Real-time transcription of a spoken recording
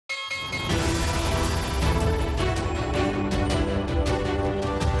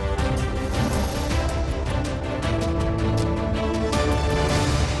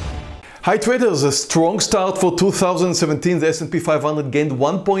Hi traders, a strong start for 2017. The S&P 500 gained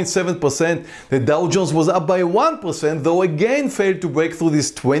 1.7%. The Dow Jones was up by 1%, though again failed to break through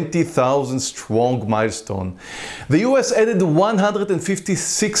this 20,000 strong milestone. The US added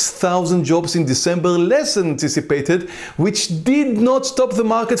 156,000 jobs in December, less than anticipated, which did not stop the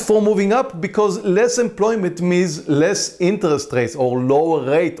market from moving up because less employment means less interest rates or lower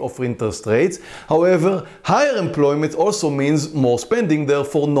rate of interest rates. However, higher employment also means more spending.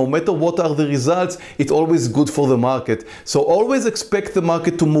 Therefore, no matter what are the results, it's always good for the market. So always expect the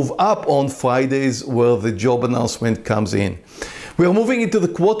market to move up on Fridays where the job announcement comes in. We are moving into the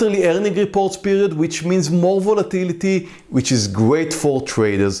quarterly earning reports period, which means more volatility, which is great for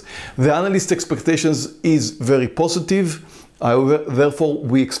traders. The analyst expectations is very positive. Therefore,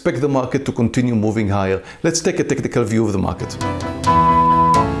 we expect the market to continue moving higher. Let's take a technical view of the market.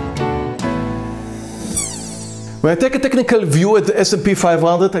 When I take a technical view at the S&P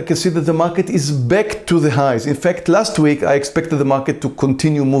 500, I can see that the market is back to the highs. In fact, last week I expected the market to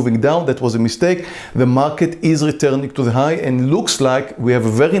continue moving down. That was a mistake. The market is returning to the high and looks like we have a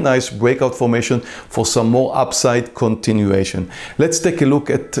very nice breakout formation for some more upside continuation. Let's take a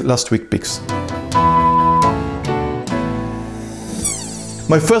look at last week's picks.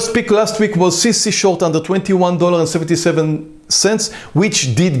 My first pick last week was CC short under $21.77,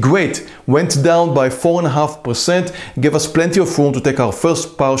 which did great. Went down by 4.5%, gave us plenty of room to take our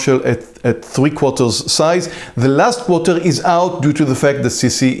first partial at 3/4 size. The last quarter is out due to the fact that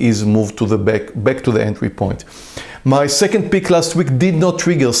CC is moved to the back to the entry point. My second pick last week did not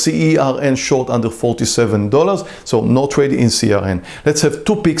trigger CERN short under $47, so no trade in CRN. Let's have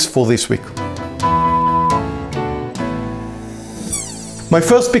two picks for this week. My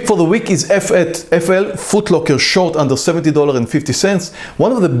first pick for the week is FL Footlocker short under $70.50.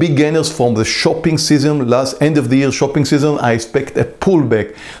 One of the big gainers from the shopping season, last end of the year shopping season. I expect a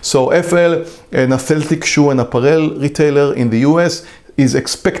pullback. So FL, an athletic shoe and apparel retailer in the US, is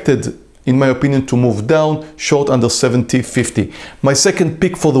expected, in my opinion, to move down short under $70.50. My second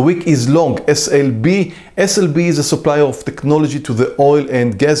pick for the week is long SLB. SLB is a supplier of technology to the oil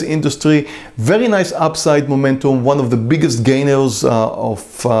and gas industry. Very nice upside momentum, one of the biggest gainers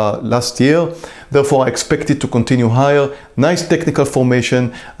of last year. Therefore, I expect it to continue higher. Nice technical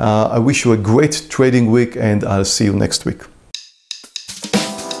formation. I wish you a great trading week and I'll see you next week.